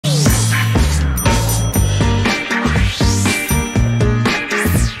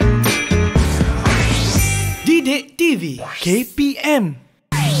TV KPM.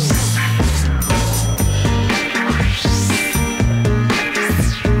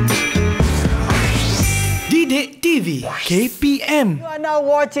 Didik TV KPM. You are now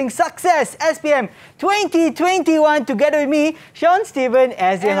watching Sukses SPM 2021 together with me, Sean Stephen,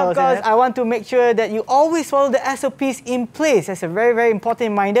 as your host. Of course, I want to make sure that you always follow the SOPs in place. That's a very, very important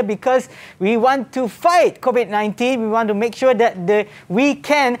reminder because we want to fight COVID-19. We want to make sure that we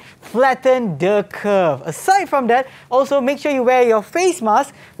can flatten the curve. Aside from that, also make sure you wear your face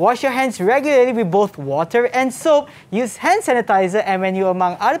mask, wash your hands regularly with both water and soap, use hand sanitizer, and when you're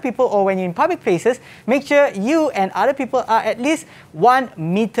among other people or when you're in public places, make sure you and other people are at least 1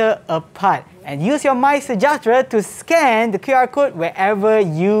 meter apart. And use your My Sejahtera to scan the QR code wherever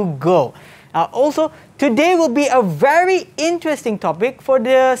you go. Also, today will be a very interesting topic for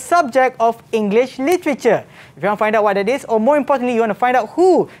the subject of English literature. If you want to find out what that is, or more importantly, you want to find out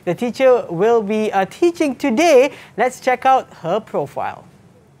who the teacher will be teaching today, let's check out her profile.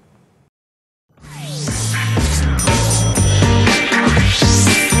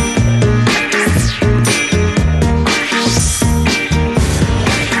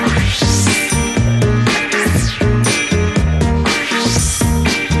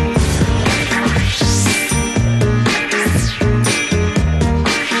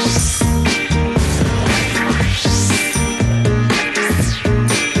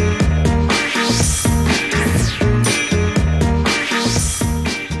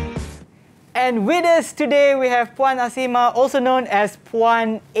 And with us today, we have Puan Asimah, also known as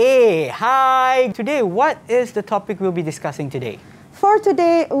Puan A. Hi! Today, what is the topic we'll be discussing today? For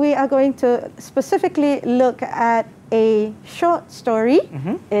today, we are going to specifically look at a short story.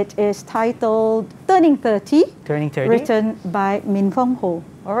 It is titled Turning 30, written by Minfong Ho.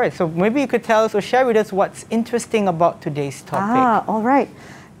 All right, so maybe you could tell us or share with us what's interesting about today's topic. All right.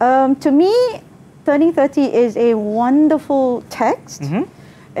 To me, Turning 30 is a wonderful text.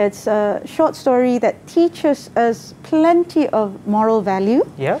 It's a short story that teaches us plenty of moral value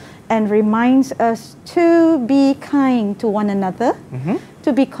and reminds us to be kind to one another,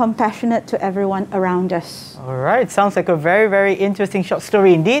 to be compassionate to everyone around us. All right, sounds like a very, very interesting short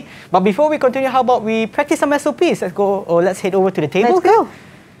story indeed. But before we continue, how about we practice some SOPs? Let's go, or let's head over to the table. Let's go.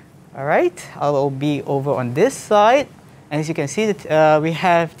 All right, I'll be over on this side. And as you can see, that we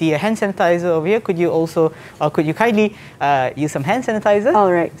have the hand sanitizer over here. Could you also, could you kindly use some hand sanitizer?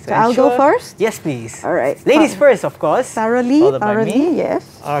 All right, so I'll go first? Yes, please. All right. Ladies first, of course. Thoroughly,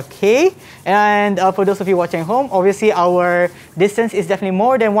 yes. Okay. And for those of you watching home, obviously our distance is definitely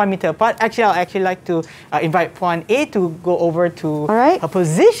more than 1 meter apart. Actually, I'll actually like to invite Puan A to go over to her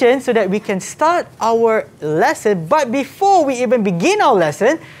position so that we can start our lesson. But before we even begin our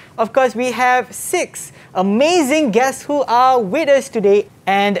lesson, of course, we have 6 amazing guests who are with us today,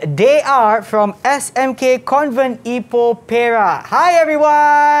 and they are from SMK Convent Ipoh Perak. Hi,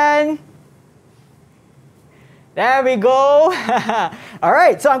 everyone! There we go. All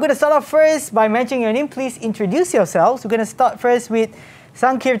right, so I'm going to start off first by mentioning your name. Please introduce yourselves. We're going to start first with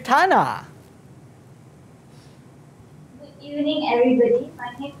Sankirtana. Good evening, everybody.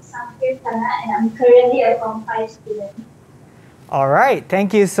 My name is Sankirtana, and I'm currently a Form 5 student. All right,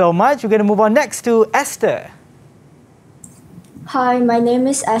 thank you so much. We're going to move on next to Esther. Hi, my name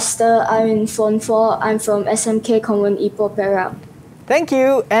is Esther. I'm in Form 4. I'm from SMK Convent Ipoh Perak. Thank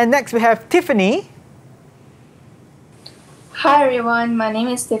you. And next we have Tiffany. Hi everyone, my name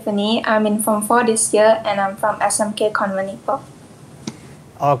is Tiffany. I'm in Form 4 this year and I'm from SMK Convent Ipoh.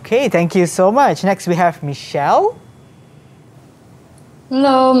 Okay, thank you so much. Next we have Michelle.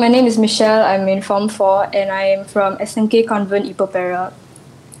 Hello, my name is Michelle. I'm in Form 4 and I am from SMK Convent Ipoh Perak.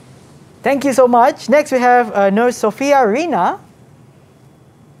 Thank you so much. Next we have Nurse Sophia Rina.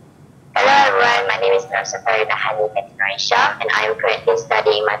 Hello everyone, my name is Nurse Sophia Rina and I am currently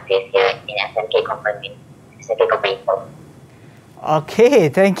studying my 5th year in SMK Convent Ipoh. Okay,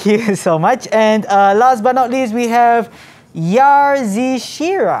 thank you so much. And last but not least, we have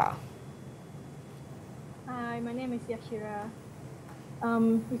Yarzishira. Hi, my name is Yashira.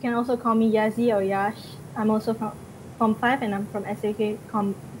 You can also call me Yazi or Yash. I'm also from Form 5 and I'm from SAK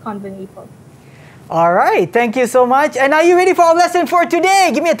Convent Ipoh. All right, thank you so much. And are you ready for our lesson for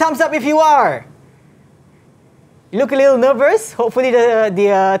today? Give me a thumbs up if you are. You look a little nervous. Hopefully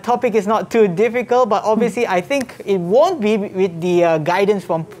the topic is not too difficult, but obviously I think it won't be with the guidance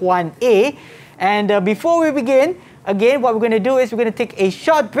from Puan A. And before we begin, again, what we're going to do is we're going to take a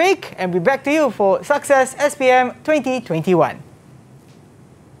short break and be back to you for Sukses SPM 2021.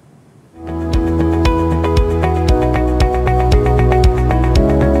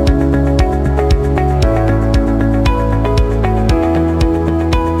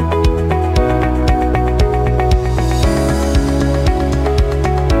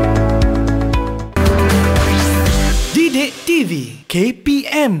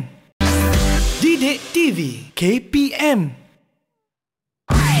 KPM. Didik TV KPM.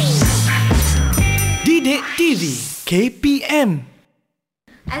 Didik TV KPM.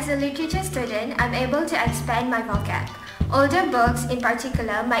 As a literature student, I'm able to expand my vocab. Older books, in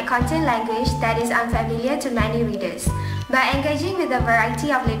particular, might contain language that is unfamiliar to many readers. By engaging with a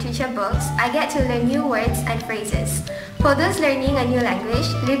variety of literature books, I get to learn new words and phrases. For those learning a new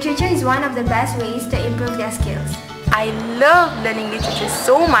language, literature is one of the best ways to improve their skills. I love learning literature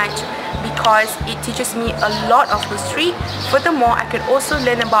so much because it teaches me a lot of history. Furthermore, I could also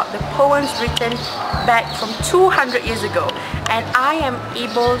learn about the poems written back from 200 years ago. And I am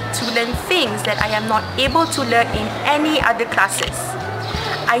able to learn things that I am not able to learn in any other classes.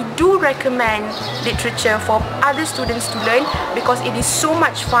 I do recommend literature for other students to learn because it is so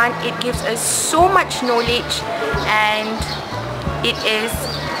much fun, it gives us so much knowledge, and it is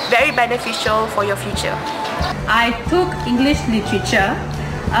very beneficial for your future. I took English literature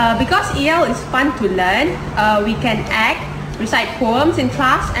because EL is fun to learn. We can act, recite poems in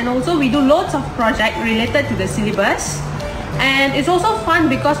class, and also we do loads of projects related to the syllabus. And it's also fun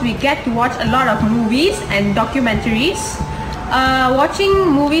because we get to watch a lot of movies and documentaries.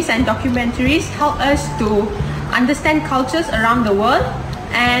 Watching movies and documentaries help us to understand cultures around the world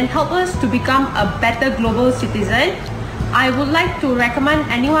and help us to become a better global citizen. I would like to recommend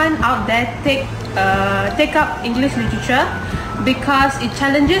anyone out there take up English literature because it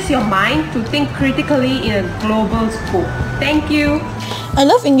challenges your mind to think critically in a global scope. Thank you. I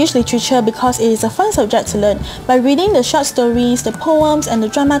love English literature because it is a fun subject to learn. By reading the short stories, the poems and the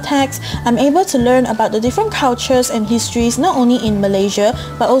drama texts, I'm able to learn about the different cultures and histories not only in Malaysia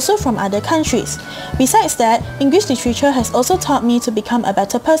but also from other countries. Besides that, English literature has also taught me to become a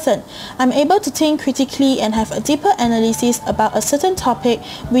better person. I'm able to think critically and have a deeper analysis about a certain topic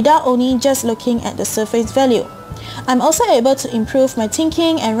without only just looking at the surface value. I'm also able to improve my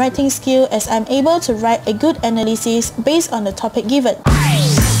thinking and writing skill as I'm able to write a good analysis based on the topic given.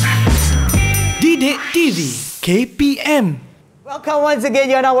 Didik TV KPM. Welcome once again.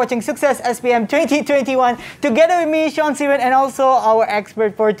 You're now watching Sukses SPM 2021 together with me, Sean Steven, and also our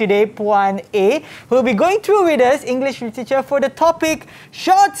expert for today, Puan A, who will be going through with us English literature for the topic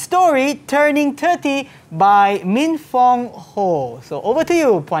Short Story Turning 30 by Minfong Ho. So over to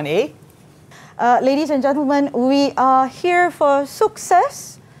you, Puan A. Ladies and gentlemen, we are here for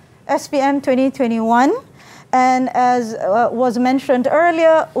Sukses SPM 2021, and as was mentioned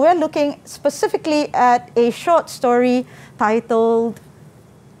earlier, we're looking specifically at a short story titled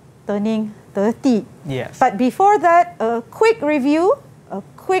Turning 30. Yes. But before that, a quick review, a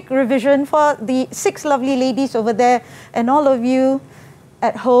quick revision for the 6 lovely ladies over there and all of you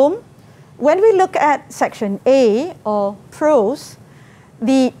at home. When we look at section A, or prose,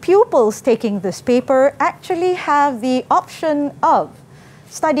 the pupils taking this paper actually have the option of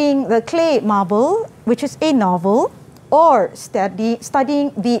studying The Clay Marble, which is a novel, or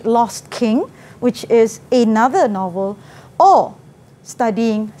studying The Lost King, which is another novel, or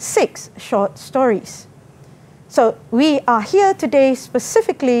studying 6 short stories. So we are here today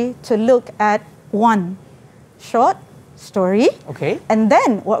specifically to look at 1 short story. Okay. And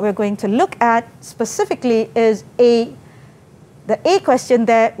then what we're going to look at specifically is the A question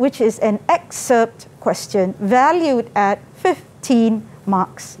there, which is an excerpt question valued at 15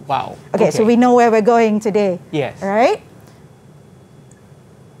 marks. Wow. Okay, so we know where we're going today. Yes. All right?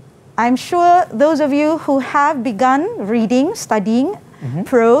 I'm sure those of you who have begun reading, studying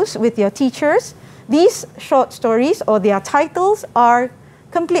prose with your teachers, these short stories or their titles are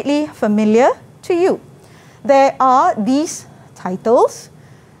completely familiar to you. There are these titles.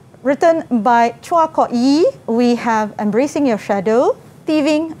 Written by Chua Kok Yi, we have Embracing Your Shadow,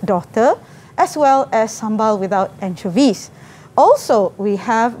 Thieving Daughter, as well as Sambal Without Anchovies. Also, we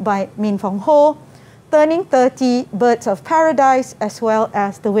have by Minfong Ho, Turning 30, Birds of Paradise, as well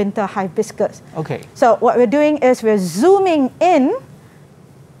as The Winter Hibiscus. Okay. So what we're doing is we're zooming in,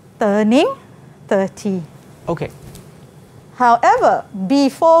 Turning 30. Okay. However,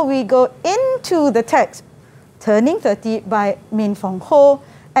 before we go into the text, Turning 30 by Minfong Ho,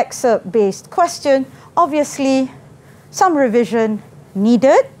 excerpt-based question, obviously some revision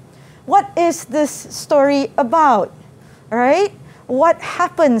needed. What is this story about? All right? What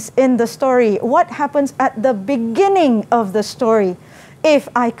happens in the story? What happens at the beginning of the story? If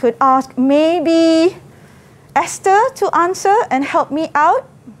I could ask maybe Esther to answer and help me out.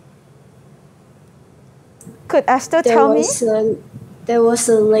 Could Esther tell me? There was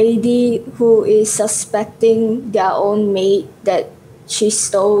a lady who is suspecting their own maid that she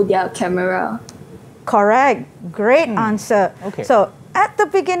stole their camera. Correct. Great answer. Okay. So at the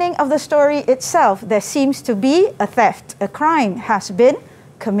beginning of the story itself, there seems to be a theft. A crime has been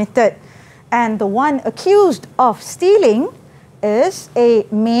committed. And the one accused of stealing is a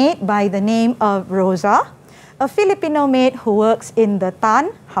maid by the name of Rosa, a Filipino maid who works in the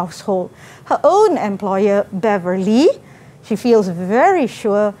Tan household. Her own employer, Beverly, she feels very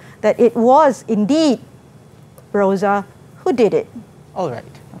sure that it was indeed Rosa who did it. All right.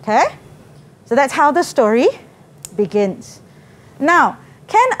 Okay? So that's how the story begins. Now,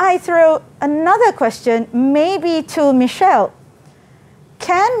 can I throw another question, maybe to Michelle?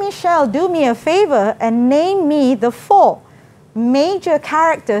 Can Michelle do me a favor and name me the 4 major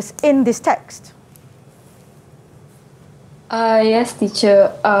characters in this text? Yes,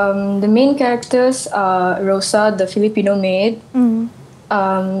 teacher. The main characters are Rosa, the Filipino maid, and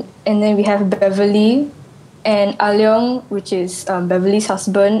then we have Beverly, and Ah Leong, which is Beverly's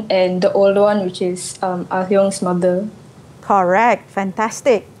husband, and the old one, which is Ah Leong's mother. Correct.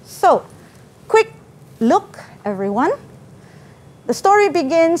 Fantastic. So, quick look, everyone. The story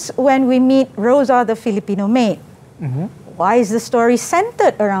begins when we meet Rosa, the Filipino maid. Why is the story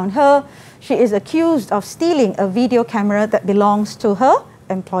centered around her? She is accused of stealing a video camera that belongs to her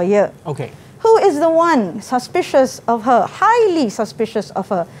employer. Okay. Who is the one suspicious of her, highly suspicious of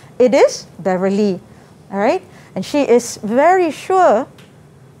her? It is Beverly. All right? And she is very sure,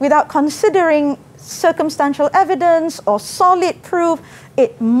 without considering circumstantial evidence or solid proof,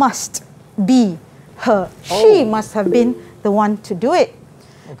 it must be her. She must have been the one to do it.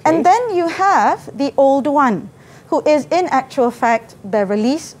 Okay. And then you have the old one, who is in actual fact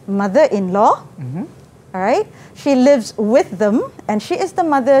Beverly's mother-in-law. All right? She lives with them, and she is the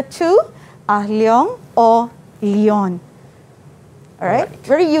mother to Ah Leong or Leon. All right?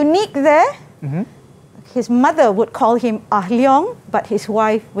 Very unique there. His mother would call him Ah Leong, but his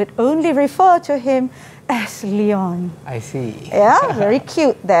wife would only refer to him as Leon. I see. Yeah, very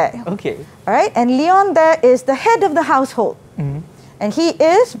cute there. Okay. All right, and Leon there is the head of the household. And he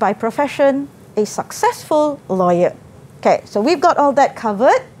is, by profession, a successful lawyer. Okay, so we've got all that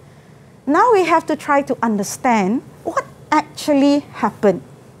covered. Now we have to try to understand what actually happened.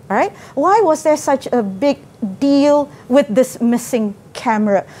 All right, why was there such a big deal with this missing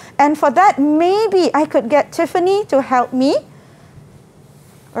camera? And for that, maybe I could get Tiffany to help me.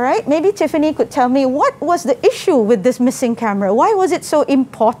 All right, maybe Tiffany could tell me what was the issue with this missing camera? Why was it so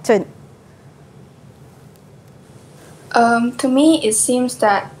important? To me, it seems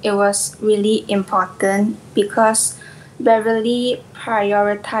that it was really important because Beverly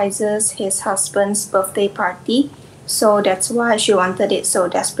prioritizes his husband's birthday party, so that's why she wanted it so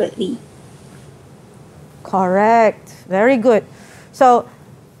desperately. Correct. Very good. So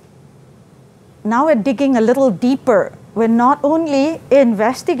now we're digging a little deeper. We're not only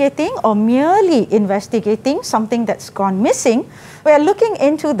investigating or merely investigating something that's gone missing, we're looking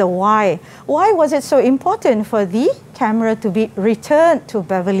into the why. Why was it so important for the camera to be returned to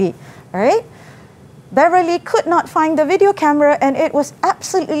Beverly? Right? Beverly could not find the video camera, and it was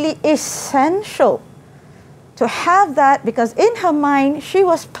absolutely essential to have that because in her mind, she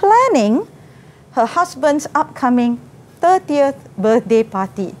was planning her husband's upcoming 30th birthday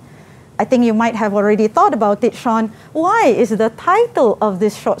party. I think you might have already thought about it, Sean. Why is the title of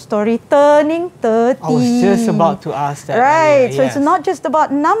this short story Turning 30? I was just about to ask that. Right, earlier, so it's not just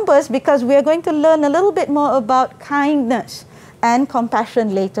about numbers because we are going to learn a little bit more about kindness and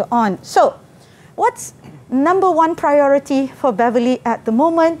compassion later on. So, what's number one priority for Beverly at the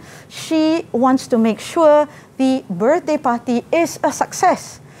moment? She wants to make sure the birthday party is a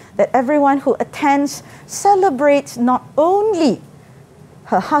success, that everyone who attends celebrates not only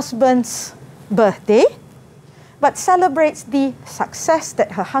her husband's birthday, but celebrates the success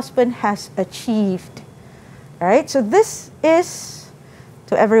that her husband has achieved. All right, so this is,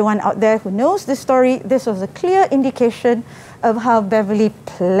 to everyone out there who knows this story, this was a clear indication of how Beverly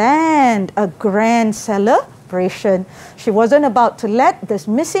planned a grand celebration. She wasn't about to let this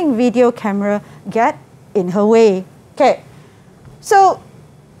missing video camera get in her way. Okay, so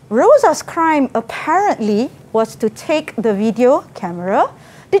Rosa's crime apparently was to take the video camera.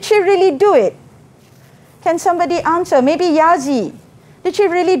 Did she really do it? Can somebody answer? Maybe Yazi. Did she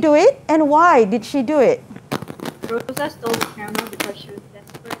really do it? And why did she do it? Rosa stole the camera because she was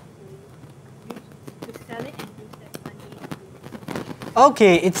desperate to sell it and use that money.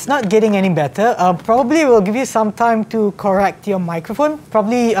 Okay, it's not getting any better. Probably we'll give you some time to correct your microphone.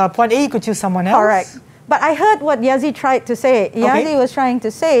 Probably point A, you could choose someone else. Correct. But I heard what Yazi tried to say. Yazi was trying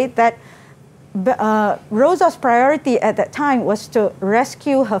to say that Rosa's priority at that time was to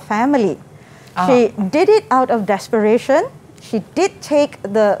rescue her family. She did it out of desperation. She did take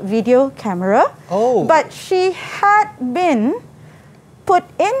the video camera, but she had been put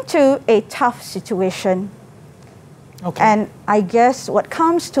into a tough situation. Okay. And I guess what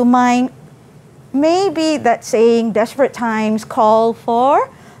comes to mind, maybe that saying, desperate times call for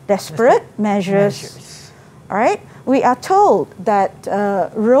desperate measures. All right? We are told that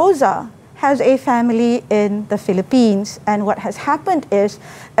Rosa has a family in the Philippines, and what has happened is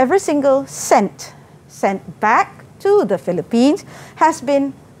every single cent sent back to the Philippines has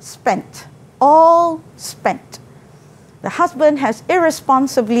been spent, all spent. The husband has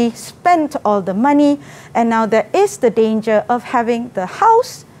irresponsibly spent all the money, and now there is the danger of having the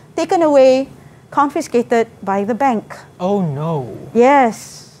house taken away, confiscated by the bank. Oh no.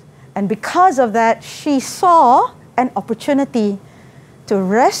 Yes. And because of that, she saw an opportunity to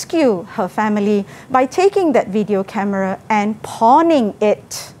rescue her family by taking that video camera and pawning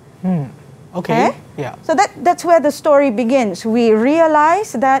it. Okay. Yeah. So that's where the story begins. We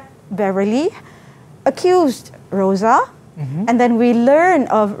realize that Beverly accused Rosa, and then we learn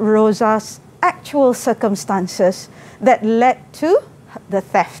of Rosa's actual circumstances that led to the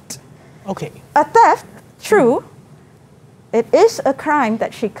theft. Okay. A theft, true, it is a crime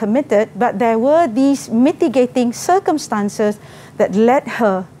that she committed, but there were these mitigating circumstances that led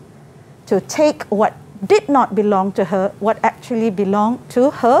her to take what did not belong to her, what actually belonged to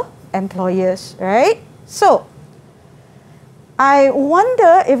her employers, right? So, I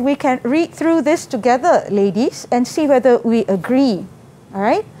wonder if we can read through this together, ladies, and see whether we agree, all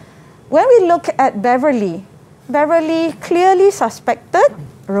right? When we look at Beverly, Beverly clearly suspected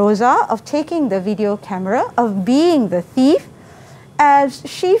Rosa of taking the video camera, of being the thief, as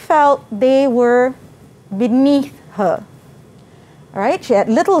she felt they were beneath her. All right? She had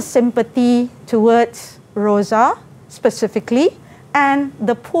little sympathy towards Rosa specifically and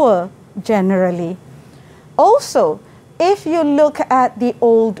the poor generally. Also, if you look at the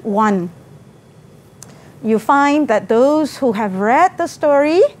old one, you find that those who have read the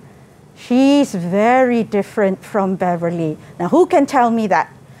story, she's very different from Beverly. Now, who can tell me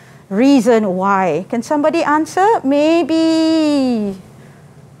that? Reason why? Can somebody answer? Maybe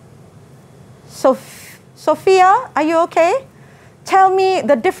Sophia, are you okay? Tell me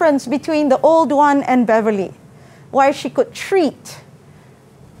the difference between the old one and Beverly. Why she could treat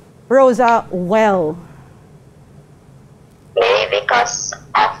Rosa well. Maybe because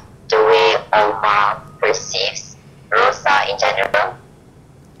of the way Oma perceives Rosa in general.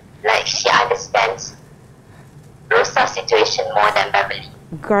 Like she understands Rosa's situation more than Beverly.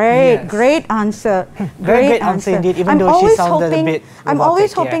 Great, great answer. Great answer indeed, even though she sounded a bit I'm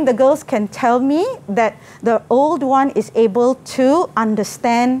always hoping the girls can tell me that the old one is able to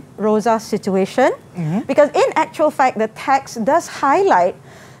understand Rosa's situation. Because in actual fact, the text does highlight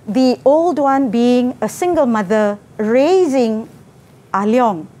the old one being a single mother raising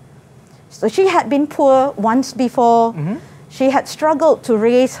Leong. So she had been poor once before. She had struggled to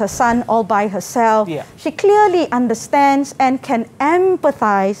raise her son all by herself. She clearly understands and can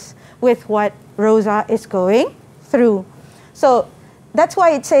empathize with what Rosa is going through. So that's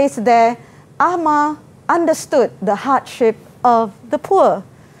why it says there, Ama understood the hardship of the poor.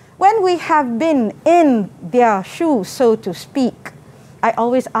 When we have been in their shoes, so to speak, I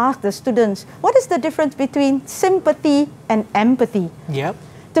always ask the students, what is the difference between sympathy and empathy?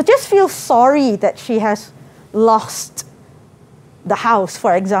 To just feel sorry that she has lost the house,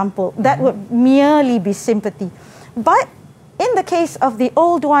 for example, that would merely be sympathy. But in the case of the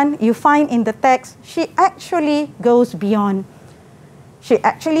old one, you find in the text, she actually goes beyond. She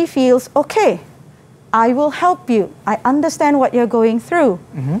actually feels, okay, I will help you. I understand what you're going through.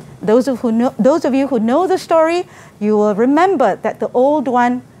 Those of you who know the story, you will remember that the old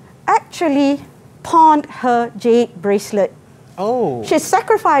one actually pawned her jade bracelet. She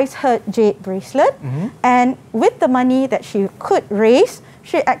sacrificed her jade bracelet, and with the money that she could raise,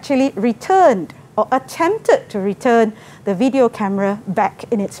 she actually returned or attempted to return the video camera back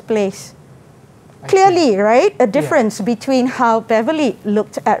in its place. Clearly, right? A difference between how Beverly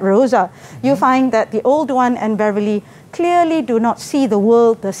looked at Rosa. You find that the old one and Beverly clearly do not see the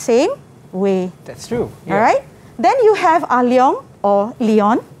world the same way. That's true. All right? Then you have Leong or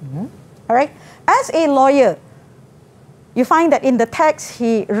Leon. All right? As a lawyer, you find that in the text,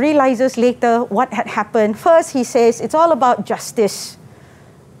 he realizes later what had happened. First, he says, it's all about justice.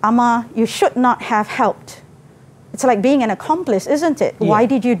 Ama, you should not have helped. It's like being an accomplice, isn't it? Why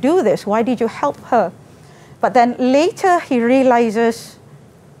did you do this? Why did you help her? But then later, he realizes,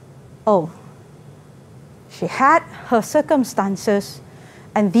 oh, she had her circumstances,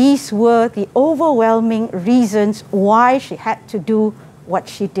 and these were the overwhelming reasons why she had to do what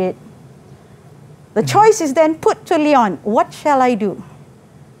she did. The choice is then put to Leon. What shall I do?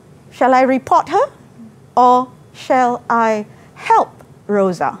 Shall I report her? Or shall I help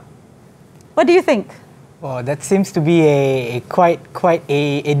Rosa? What do you think? Well, that seems to be a quite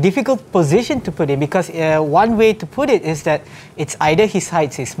a difficult position to put in, because one way to put it is that it's either he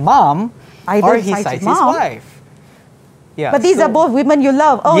sides his mom or he sides his wife. Yeah, but these are both women you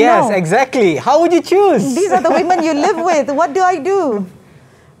love. Oh yes, no. Exactly. How would you choose? These are the women you live with. What do I do?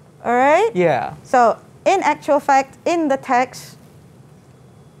 All right? Yeah. So, in actual fact, in the text,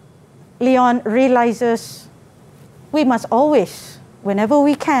 Leon realizes we must always, whenever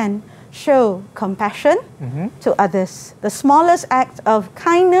we can, show compassion to others. The smallest act of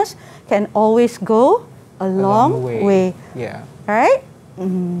kindness can always go a long way. Yeah. All right?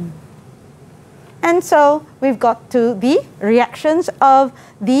 And so we've got to the reactions of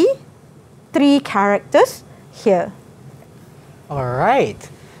the three characters here. All right.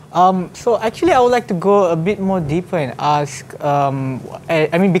 So actually, I would like to go a bit more deeper and ask,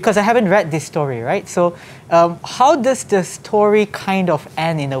 I mean, because I haven't read this story, right? So how does the story kind of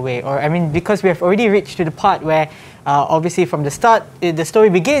end in a way? Or, I mean, because we have already reached to the part where, obviously from the start, the story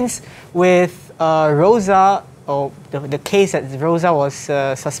begins with Rosa, or the case that Rosa was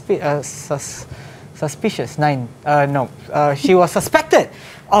suspicious. She was suspected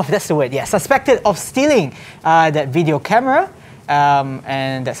of, that's the word, yeah, suspected of stealing that video camera.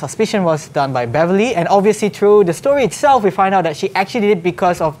 And that suspicion was done by Beverly, and obviously through the story itself we find out that she actually did it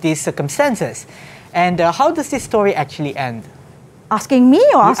because of these circumstances. And how does this story actually end? Asking me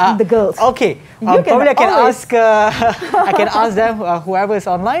or asking the girls? Okay, probably I can ask I can ask them, whoever is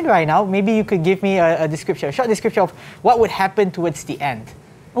online right now. Maybe you could give me a description, a short description of what would happen towards the end.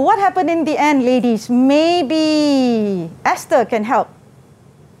 What happened in the end, ladies? Maybe Esther can help.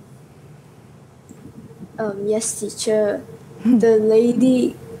 Yes, teacher. The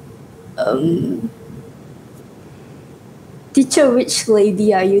lady, teacher, which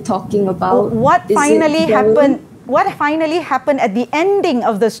lady are you talking about? What finally happened? What finally happened at the ending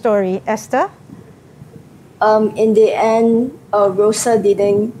of the story, Esther? In the end, Rosa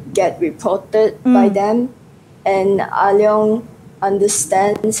didn't get reported by them, and Alyong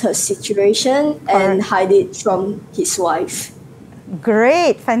understands her situation and hide it from his wife.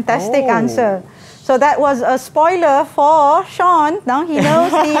 Great, fantastic answer. So that was a spoiler for Sean. Now he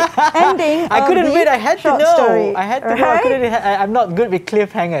knows the ending I couldn't wait. I had to know. Story. I had to know. I'm not good with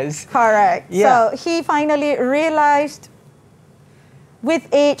cliffhangers. Correct. Yeah. So he finally realized with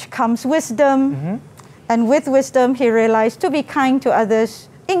age comes wisdom. And with wisdom, he realized to be kind to others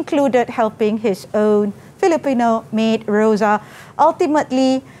included helping his own Filipino maid, Rosa.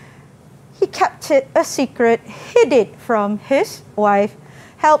 Ultimately, he kept it a secret, hid it from his wife,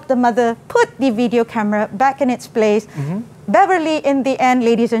 helped the mother put the video camera back in its place. Beverly, in the end,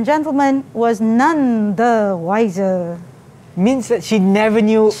 ladies and gentlemen, was none the wiser. Means that she never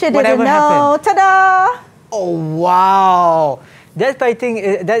knew whatever happened. Ta-da! Oh, wow. That, I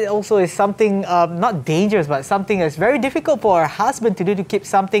think, that also is something not dangerous, but something that's very difficult for a husband to do, to keep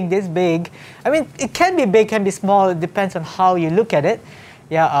something this big. I mean, it can be big, can be small. It depends on how you look at it.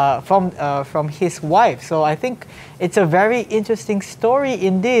 Yeah, from his wife. So I think it's a very interesting story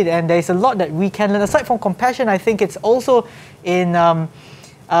indeed, and there's a lot that we can learn. Aside from compassion, I think it's also in, there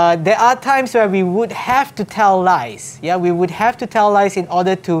are times where we would have to tell lies. Yeah, we would have to tell lies in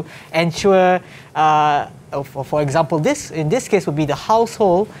order to ensure, for example, in this case would be the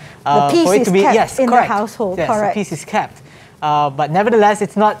household. The peace for it to be, kept in the household, yes, correct. The peace is kept. But nevertheless,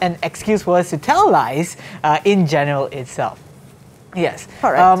 it's not an excuse for us to tell lies in general itself. Yes.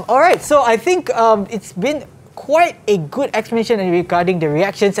 Correct. All right. So I think it's been quite a good explanation regarding the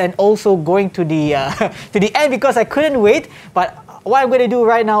reactions, and also going to the end, because I couldn't wait. But what I'm going to do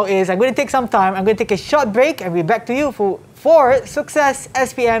right now is I'm going to take some time. I'm going to take a short break, and we'll be back to you for Sukses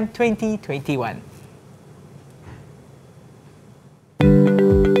SPM 2021.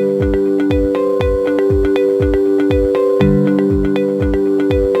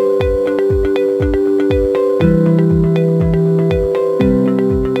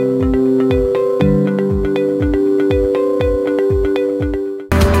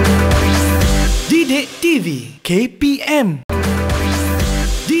 KPM.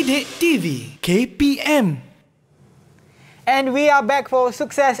 Didik TV KPM. And we are back for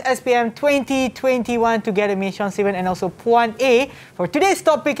Sukses SPM 2021 together with Sean Steven and also Puan A. For today's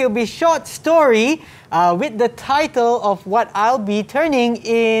topic, it will be short story with the title of what I'll be turning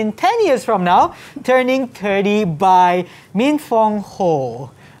in 10 years from now, turning 30 by Minfong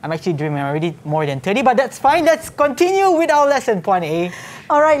Ho. I'm actually dreaming already more than 30, but that's fine. Let's continue with our lesson, Puan A.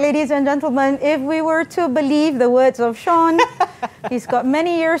 All right, ladies and gentlemen, if we were to believe the words of Sean, he's got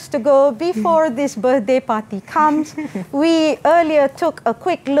many years to go before this birthday party comes. We earlier took a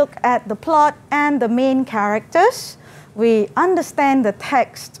quick look at the plot and the main characters. We understand the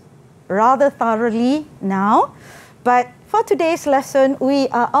text rather thoroughly now, but for today's lesson, we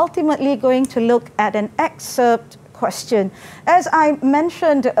are ultimately going to look at an excerpt question. As I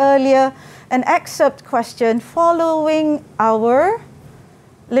mentioned earlier, an excerpt question following our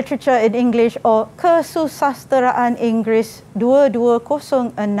literature in English or Kesusasteraan Inggris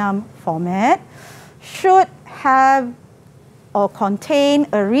 2206 format should have or contain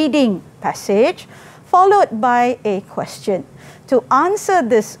a reading passage followed by a question. To answer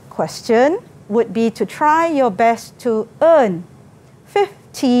this question would be to try your best to earn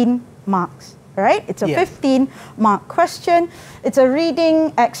 15 marks. Right? It's a 15-mark question. It's a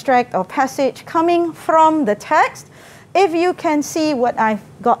reading extract or passage coming from the text. If you can see what I've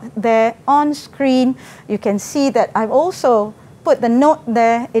got there on screen, you can see that I've also put the note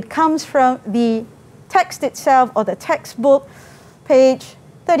there. It comes from the text itself or the textbook, page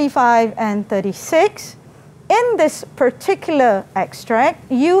 35 and 36. In this particular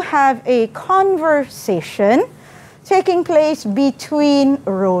extract, you have a conversation taking place between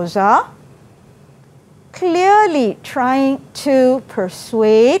Rosa, clearly trying to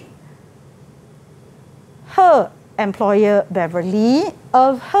persuade her employer, Beverly,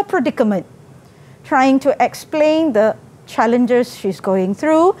 of her predicament, trying to explain the challenges she's going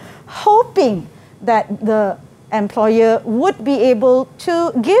through, hoping that the employer would be able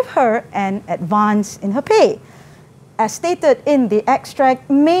to give her an advance in her pay. As stated in the extract,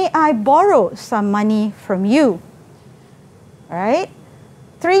 may I borrow some money from you? All right?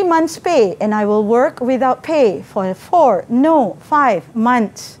 3 months pay and I will work without pay for 5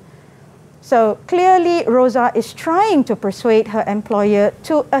 months. So clearly Rosa is trying to persuade her employer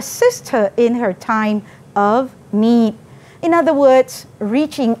to assist her in her time of need. In other words,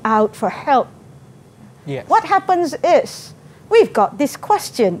 reaching out for help. Yes. What happens is, we've got this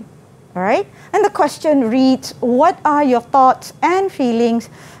question, all right? And the question reads, what are your thoughts and feelings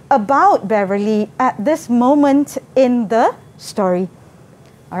about Beverly at this moment in the story?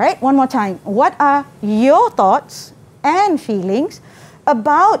 All right, one more time. What are your thoughts and feelings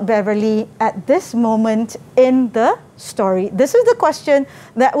about Beverly at this moment in the story? This is the question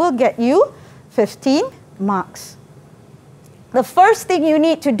that will get you 15 marks. The first thing you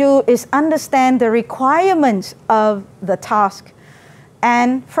need to do is understand the requirements of the task.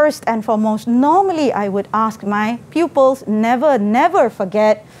 And first and foremost, normally I would ask my pupils, never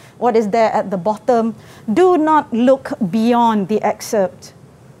forget what is there at the bottom. Do not look beyond the excerpt.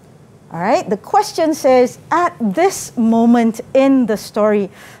 All right, the question says, at this moment in the story.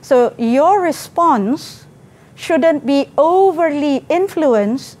 So your response shouldn't be overly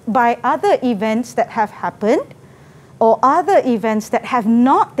influenced by other events that have happened or other events that have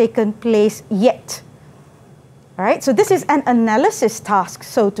not taken place yet. All right, so this is an analysis task,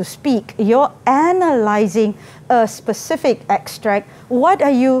 so to speak. You're analyzing a specific extract. What are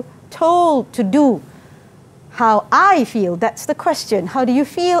you told to do? How I feel, that's the question. How do you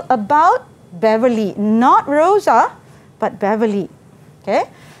feel about Beverly? Not Rosa, but Beverly. Okay?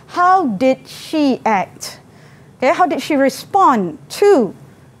 How did she act? Okay, how did she respond to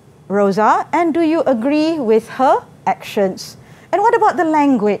Rosa? And do you agree with her actions? And what about the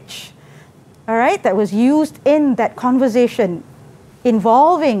language? All right, that was used in that conversation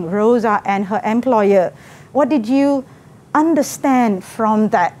involving Rosa and her employer. What did you understand from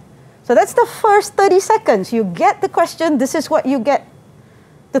that? So that's the first 30 seconds. You get the question, this is what you get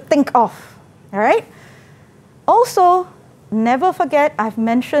to think of. All right? Also, never forget, I've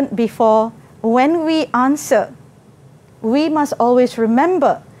mentioned before, when we answer, we must always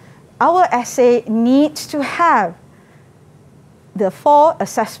remember our essay needs to have the 4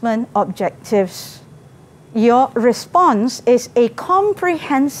 assessment objectives. Your response is a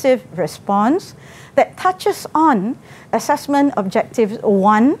comprehensive response that touches on assessment objectives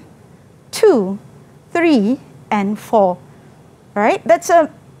 1, 2, 3, and 4. Right? That's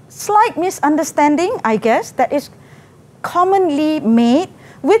a slight misunderstanding, I guess, that is commonly made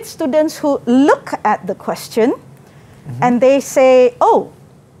with students who look at the question and they say, oh,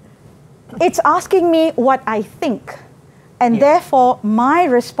 it's asking me what I think. And therefore, my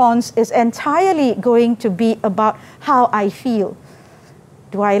response is entirely going to be about how I feel.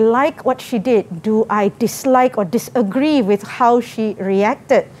 Do I like what she did? Do I dislike or disagree with how she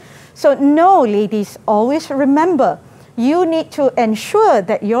reacted? So no, ladies, always remember, you need to ensure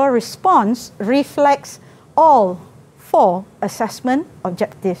that your response reflects all 4 assessment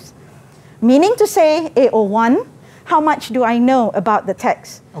objectives. Meaning to say, AO1, how much do I know about the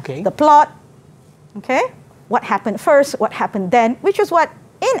text? Okay. The plot, okay? What happened first, what happened then, which is what,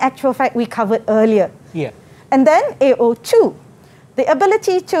 in actual fact, we covered earlier. Yeah. And then AO2, the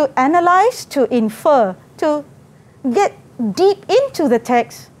ability to analyze, to infer, to get deep into the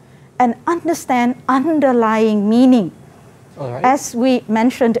text and understand underlying meaning. All right. As we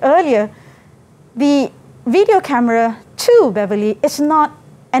mentioned earlier, the video camera to Beverly is not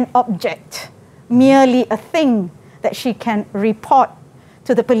an object, merely a thing that she can report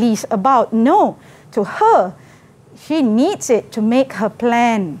to the police about. No, to her, she needs it to make her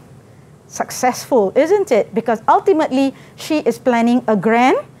plan successful, isn't it? Because ultimately, she is planning a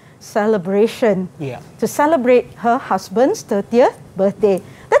grand celebration to celebrate her husband's 30th birthday.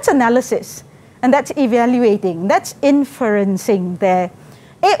 That's analysis, and that's evaluating, that's inferencing there.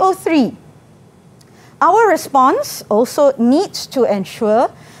 AO3, our response also needs to ensure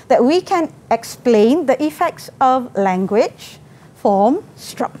that we can explain the effects of language, form,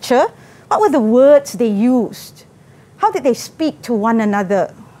 structure. What were the words they used? How did they speak to one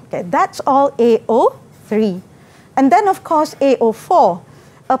another? Okay, that's all AO3. And then, of course, AO4,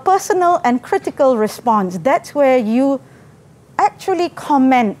 a personal and critical response. That's where you actually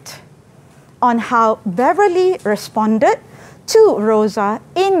comment on how Beverly responded to Rosa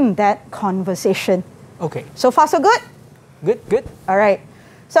in that conversation. Okay. So far, so good? Good, good. All right.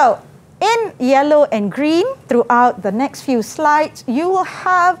 So, in yellow and green, throughout the next few slides, you will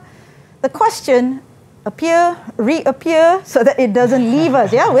have the question appear, reappear, so that it doesn't leave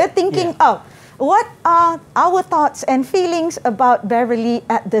us. Yeah, we're thinking of what are our thoughts and feelings about Beverly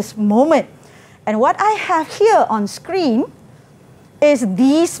at this moment. And what I have here on screen is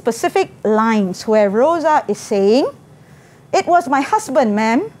these specific lines where Rosa is saying, "It was my husband,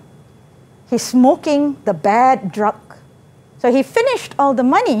 ma'am. He's smoking the bad drug." So he finished all the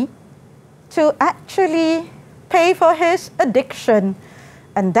money to actually pay for his addiction.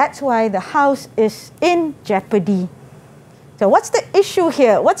 And that's why the house is in jeopardy. So what's the issue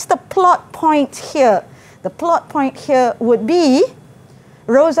here? What's the plot point here? The plot point here would be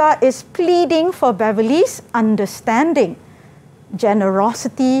Rosa is pleading for Beverly's understanding,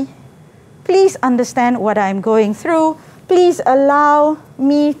 generosity. Please understand what I'm going through. Please allow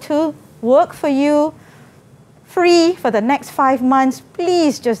me to work for you free for the next 5 months.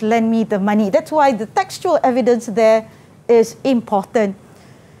 Please just lend me the money. That's why the textual evidence there is important.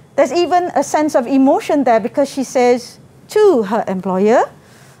 There's even a sense of emotion there because she says to her employer,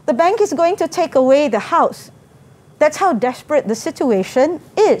 the bank is going to take away the house. That's how desperate the situation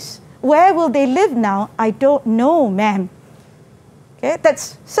is. Where will they live now? I don't know, ma'am. Okay,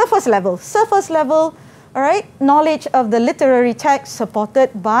 that's surface level. Surface level, all right, knowledge of the literary text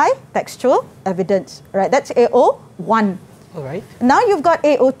supported by textual evidence. All right, that's AO1. All right. Now you've got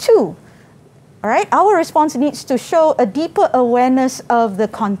AO2. All right, our response needs to show a deeper awareness of the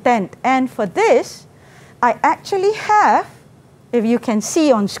content. And for this, I actually have, if you can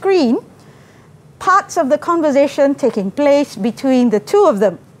see on screen, parts of the conversation taking place between the two of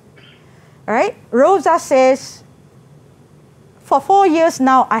them. All right, Rosa says, for 4 years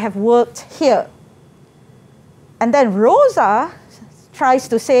now, I have worked here. And then Rosa tries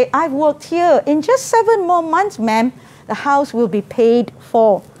to say, I've worked here. In just 7 more months, ma'am, the house will be paid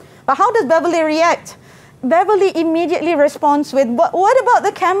for. But how does Beverly react? Beverly immediately responds with, what about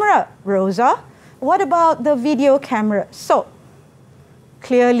the camera, Rosa? What about the video camera? So,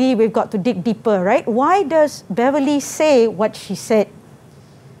 clearly we've got to dig deeper, right? Why does Beverly say what she said?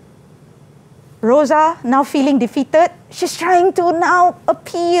 Rosa, now feeling defeated, she's trying to now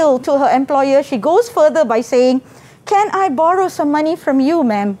appeal to her employer. She goes further by saying, can I borrow some money from you,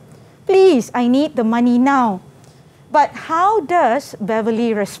 ma'am? Please, I need the money now. But how does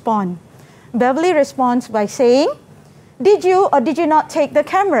Beverly respond? Beverly responds by saying, did you or did you not take the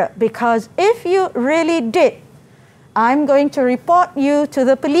camera? Because if you really did, I'm going to report you to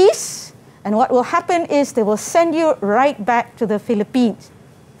the police. And what will happen is they will send you right back to the Philippines.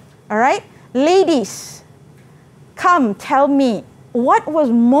 All right? Ladies, come tell me, what was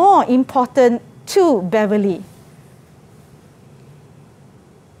more important to Beverly?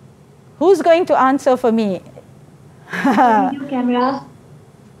 Who's going to answer for me? Video camera.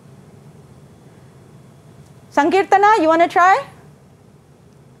 Sankirtana, you want to try?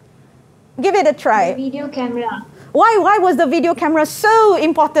 Give it a try. The video camera. Why was the video camera so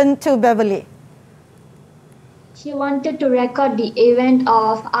important to Beverly? She wanted to record the event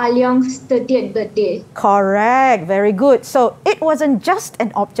of Alyong's 30th birthday. Correct. Very good. So it wasn't just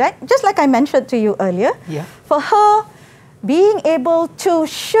an object, just like I mentioned to you earlier. Yeah. For her, being able to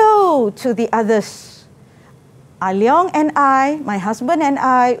show to the others, Alyong and I, my husband and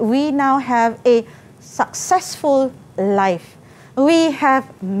I, we now have a successful life. We have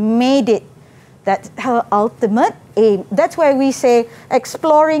made it. That's her ultimate aim. That's why we say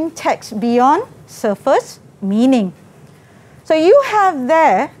exploring text beyond surface meaning. So you have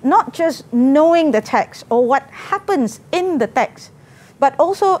there not just knowing the text or what happens in the text, but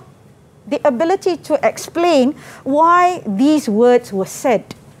also the ability to explain why these words were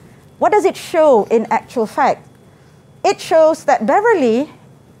said. What does it show in actual fact? It shows that Beverly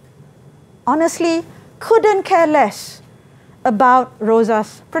honestly couldn't care less about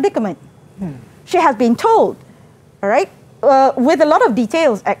Rosa's predicament. She has been told, all right, with a lot of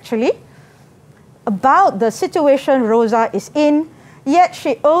details actually, about the situation Rosa is in, yet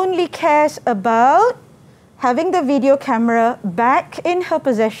she only cares about having the video camera back in her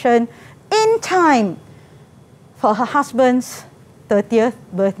possession in time for her husband's 30th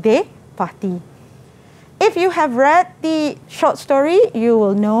birthday party. If you have read the short story, you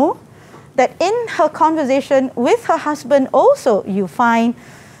will know that in her conversation with her husband also, you find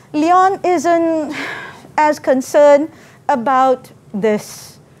Leon isn't as concerned about this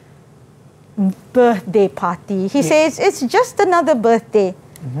birthday party. He says it's just another birthday.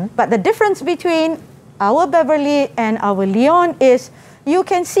 But the difference between our Beverly and our Leon is you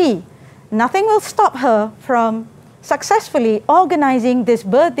can see nothing will stop her from successfully organizing this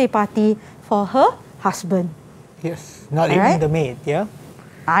birthday party for her husband. Yes, not even the maid, yeah?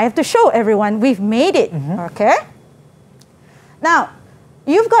 I have to show everyone we've made it, okay? Now,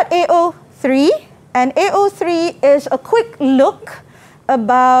 you've got AO3, and AO3 is a quick look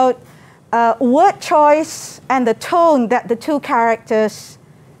about word choice and the tone that the two characters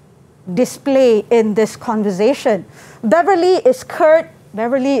display in this conversation. Beverly is curt,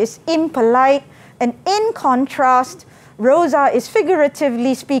 Beverly is impolite, and in contrast, Rosa is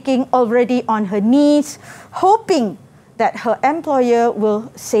figuratively speaking already on her knees, hoping that her employer will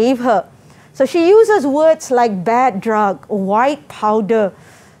save her. So she uses words like bad drug, white powder,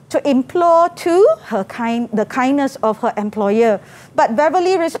 to implore to the kindness of her employer. But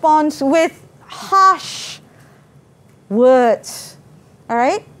Beverly responds with harsh words. All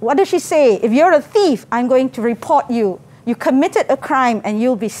right? What does she say? If you're a thief, I'm going to report you. You committed a crime and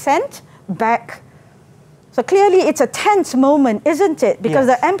you'll be sent back. So clearly it's a tense moment, isn't it? Because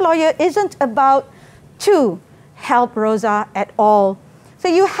the employer isn't about to help Rosa at all. So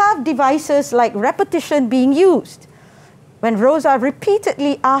you have devices like repetition being used. When Rosa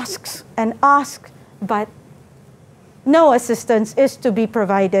repeatedly asks and asks, but no assistance is to be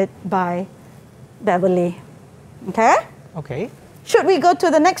provided by Beverly. Okay? Okay. Should we go to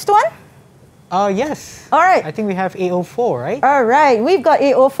the next one? Yes. All right. I think we have AO4, right? All right. We've got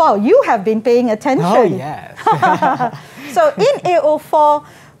AO4. You have been paying attention. Oh, yes. So in AO4,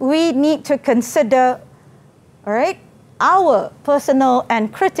 we need to consider, all right, our personal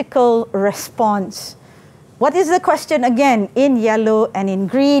and critical response. What is the question again in yellow and in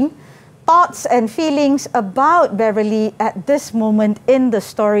green? Thoughts and feelings about Beverly at this moment in the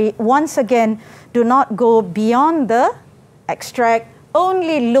story. Once again, do not go beyond the extract.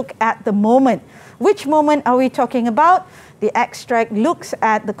 Only look at the moment. Which moment are we talking about? The extract looks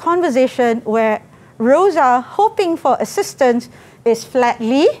at the conversation where Rosa, hoping for assistance, is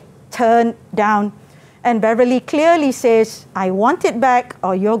flatly turned down. And Beverly clearly says, I want it back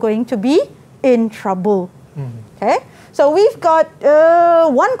or you're going to be in trouble. Okay, so we've got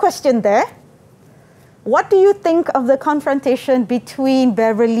one question there. What do you think of the confrontation between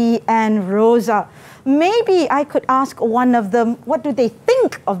Beverly and Rosa? Maybe I could ask one of them, what do they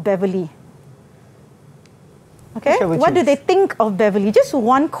think of Beverly? Okay, what do they think of Beverly? Just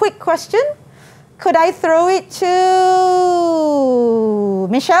one quick question. Could I throw it to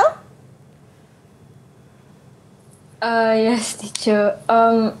Michelle? Yes, teacher.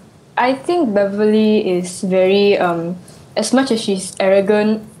 I think Beverly is very, as much as she's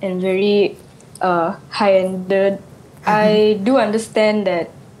arrogant and very high-ended, I do understand that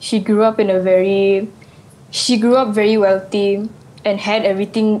she grew up very wealthy and had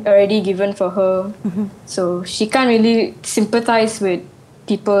everything already given for her. So she can't really sympathize with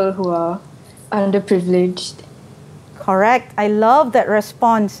people who are underprivileged. Correct. I love that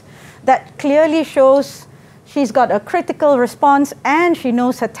response. That clearly shows she's got a critical response and she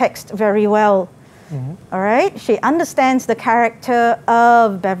knows her text very well. All right? She understands the character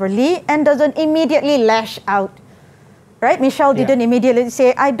of Beverly and doesn't immediately lash out. Right? Michelle didn't immediately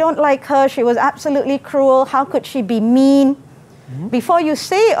say, I don't like her, she was absolutely cruel, how could she be mean? Before you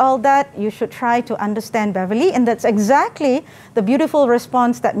say all that, you should try to understand Beverly, and that's exactly the beautiful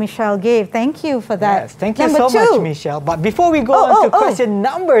response that Michelle gave. Thank you for that. Yes, thank you so much, Michelle. But before we go on to question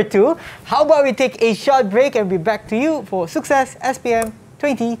number 2, how about we take a short break and be back to you for Sukses SPM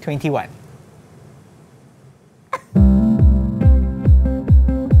 2021.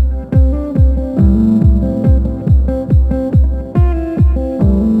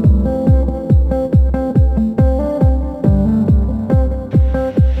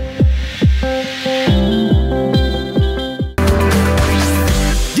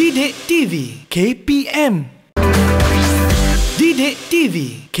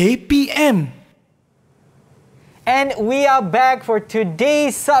 TV KPM. And we are back for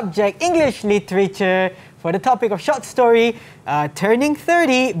today's subject, English Literature, for the topic of short story, Turning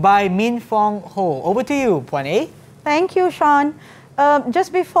 30 by Minfong Ho. Over to you, Puan A. Thank you, Sean.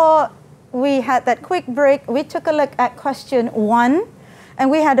 Just before we had that quick break, we took a look at question 1,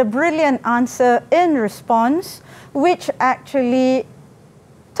 and we had a brilliant answer in response, which actually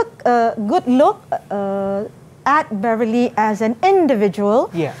took a good look at Beverly as an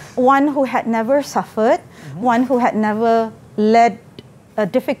individual, one who had never suffered, one who had never led a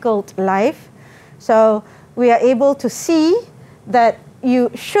difficult life. So we are able to see that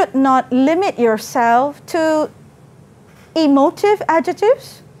you should not limit yourself to emotive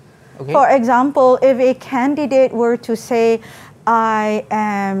adjectives. For example, if a candidate were to say, I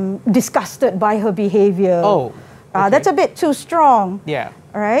am disgusted by her behavior, that's a bit too strong.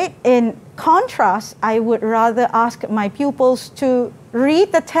 Right? In contrast, I would rather ask my pupils to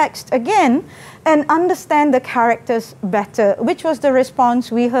read the text again and understand the characters better, which was the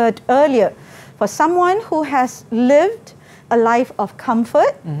response we heard earlier. For someone who has lived a life of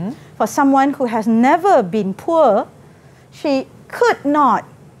comfort, for someone who has never been poor, she could not,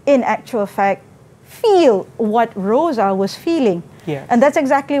 in actual fact, feel what Rosa was feeling. And that's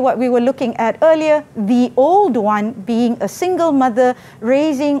exactly what we were looking at earlier, the old one being a single mother,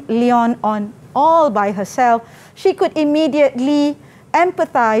 raising Leon on all by herself. She could immediately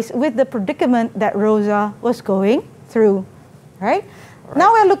empathize with the predicament that Rosa was going through. Right?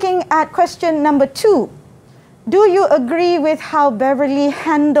 Now we're looking at question number 2. Do you agree with how Beverly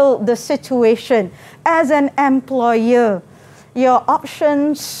handled the situation as an employer? Your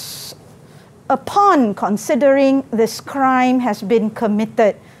options upon considering this crime has been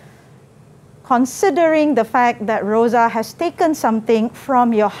committed, considering the fact that Rosa has taken something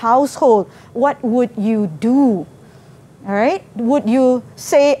from your household, what would you do? All right? Would you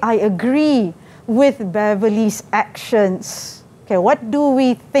say, I agree with Beverly's actions? Okay, what do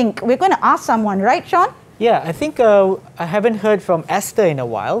we think? We're going to ask someone, right, Sean? Yeah, I think I haven't heard from Esther in a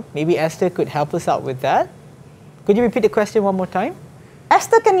while. Maybe Esther could help us out with that. Could you repeat the question one more time?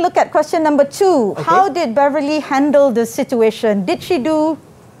 Esther can look at question number 2. How did Beverly handle the situation? Did she do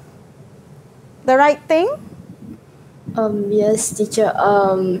the right thing? Yes, teacher.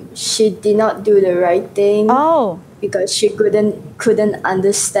 She did not do the right thing. Because she couldn't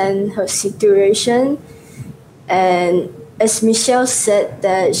understand her situation. And as Michelle said,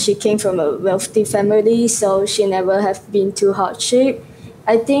 that she came from a wealthy family, so she never have been to hardship.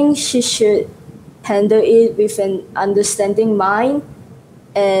 I think she should handle it with an understanding mind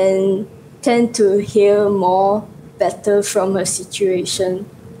and tend to hear more better from her situation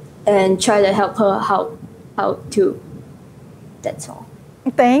and try to help her out too. That's all.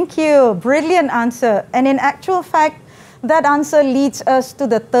 Thank you. Brilliant answer. And in actual fact, that answer leads us to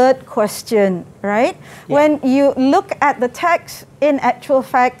the third question, right? When you look at the text, in actual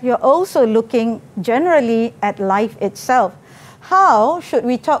fact, you're also looking generally at life itself. How should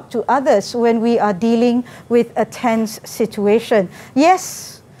we talk to others when we are dealing with a tense situation?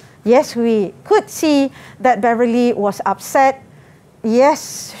 Yes, we could see that Beverly was upset.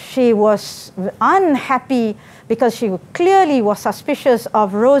 Yes, she was unhappy because she clearly was suspicious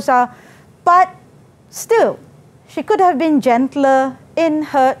of Rosa. But still, she could have been gentler in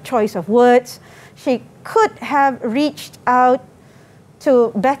her choice of words. She could have reached out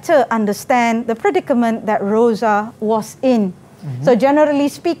to better understand the predicament that Rosa was in. So generally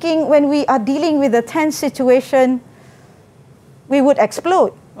speaking, when we are dealing with a tense situation, we would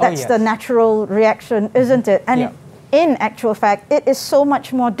explode. That's the natural reaction, isn't it? And in actual fact, it is so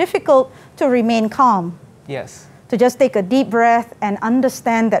much more difficult to remain calm. To just take a deep breath and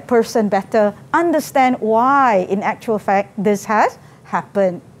understand that person better, understand why, in actual fact, this has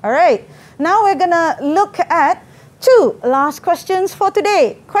happened. All right. Now we're going to look at 2 last questions for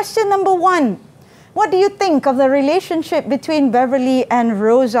today. Question number 1. What do you think of the relationship between Beverly and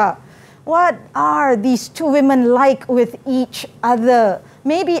Rosa? What are these 2 women like with each other?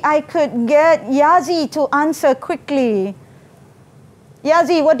 Maybe I could get Yazi to answer quickly.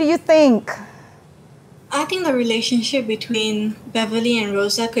 Yazi, what do you think? I think the relationship between Beverly and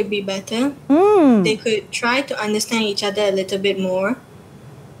Rosa could be better. They could try to understand each other a little bit more.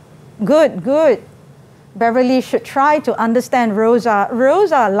 Good. Beverly should try to understand Rosa.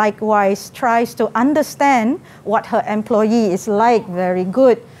 Rosa likewise tries to understand what her employee is like. Very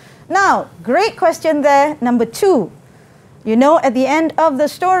good. Now, great question there. Number 2. You know, at the end of the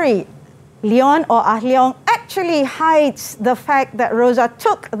story, Leon or Ah Leong actually hides the fact that Rosa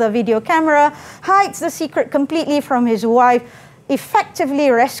took the video camera, hides the secret completely from his wife, effectively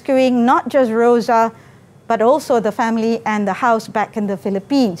rescuing not just Rosa, but also the family and the house back in the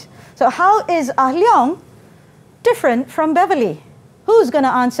Philippines. So how is Ah Leong different from Beverly? Who's going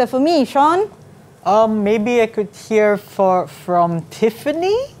to answer for me, Sean? Maybe I could hear from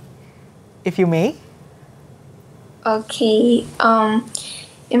Tiffany, if you may. Okay.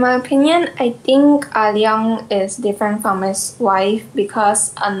 In my opinion, I think Ah Leong is different from his wife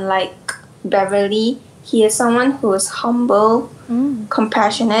because unlike Beverly, he is someone who is humble,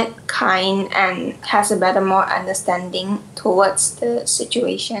 compassionate, kind, and has a better, more understanding towards the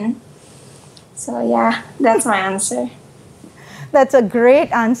situation. So yeah, that's my answer. That's a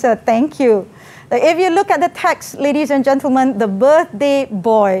great answer. Thank you. If you look at the text, ladies and gentlemen, the birthday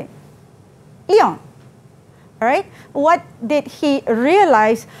boy, Leong, all right? What did he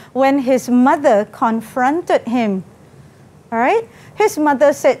realize when his mother confronted him? All right? His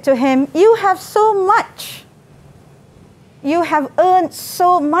mother said to him, "You have so much. You have earned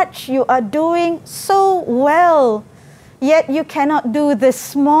so much. You are doing so well. Yet you cannot do this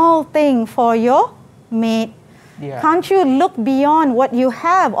small thing for your mate. Can't you look beyond what you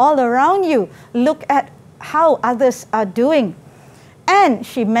have all around you? Look at how others are doing." And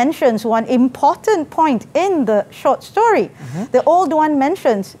she mentions one important point in the short story. The old one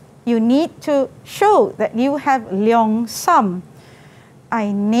mentions, you need to show that you have Leong Sam.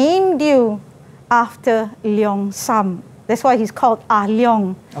 I named you after Leong Sam. That's why he's called Ah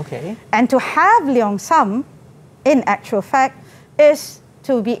Leong. Okay. And to have Leong Sam, in actual fact, is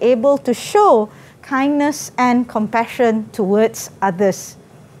to be able to show kindness and compassion towards others.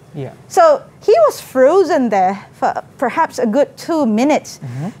 Yeah. So he was frozen there for perhaps a good 2 minutes.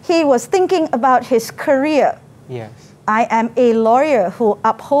 He was thinking about his career. Yes. I am a lawyer who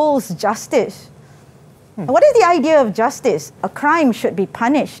upholds justice. What is the idea of justice? A crime should be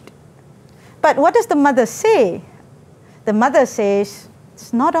punished. But what does the mother say? The mother says,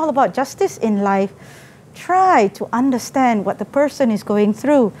 it's not all about justice in life. Try to understand what the person is going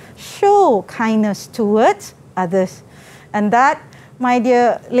through. Show kindness towards others. And that, my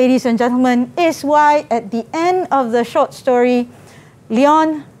dear ladies and gentlemen, is why at the end of the short story,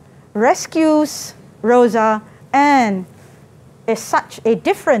 Leon rescues Rosa and is such a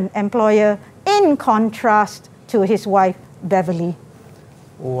different employer in contrast to his wife, Beverly.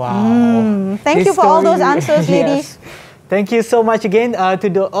 Wow. Thank you for all those answers, ladies. Yes. Thank you so much again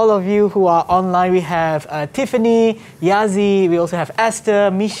to all of you who are online. We have Tiffany, Yazi, we also have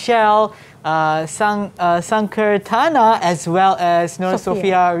Esther, Michelle, Sankirtana, as well as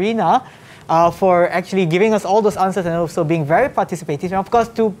Sophia Rina, for actually giving us all those answers and also being very participative. And of course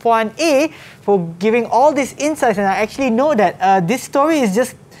to Puan A for giving all these insights. And I actually know that this story is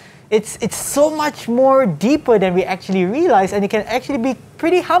just, it's so much more deeper than we actually realize, and it can actually be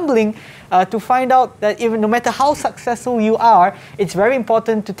pretty humbling to find out that even no matter how successful you are, it's very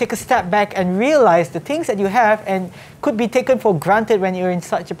important to take a step back and realize the things that you have and could be taken for granted when you're in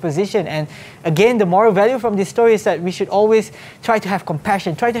such a position. And again, the moral value from this story is that we should always try to have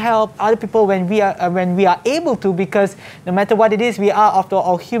compassion, try to help other people when we are able to, because no matter what it is, we are after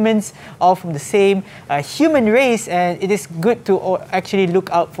all humans, all from the same human race, and it is good to actually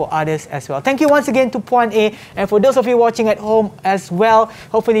look out for others as well. Thank you once again to Puan A, and for those of you watching at home as well,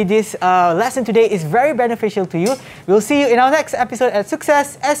 hopefully this lesson today is very beneficial to you. We'll see you in our next episode at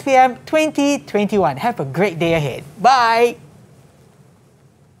Sukses SPM 2021. Have a great day ahead. Bye!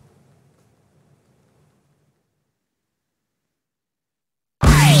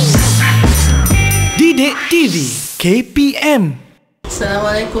 Didik TV KPM.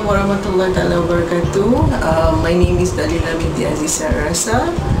 Assalamualaikum warahmatullahi wabarakatuh. My name is Dalila Binti Azizah Rasa,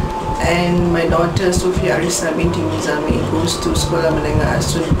 and my daughter Sofia Arisa Binti Muzami goes to Sekolah Menengah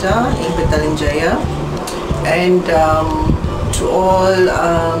Asunta in Petaling Jaya. And to all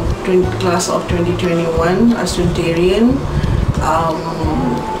class of 2021 Asuntarian,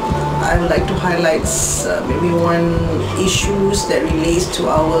 I would like to highlight maybe one issues that relates to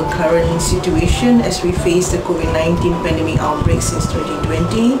our current situation as we face the COVID-19 pandemic outbreak since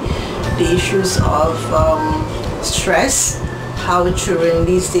 2020. The issues of stress, how children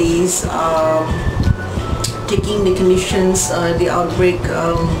these days are taking the conditions, the outbreak,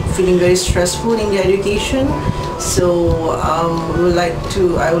 feeling very stressful in their education. So I would like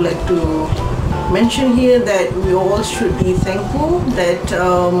to mention here that we all should be thankful that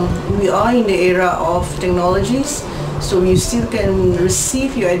we are in the era of technologies, so you still can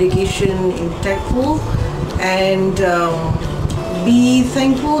receive your education intactful, and be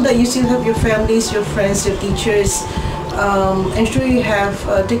thankful that you still have your families, your friends, your teachers. Ensure you have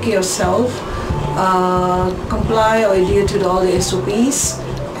take care of yourself, comply or adhere to all the SOPs,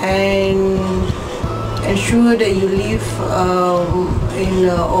 and ensure that you live in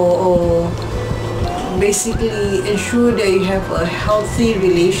or basically ensure that you have a healthy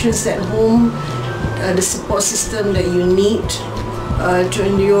relations at home, the support system that you need to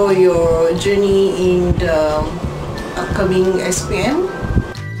endure your journey in the upcoming SPM.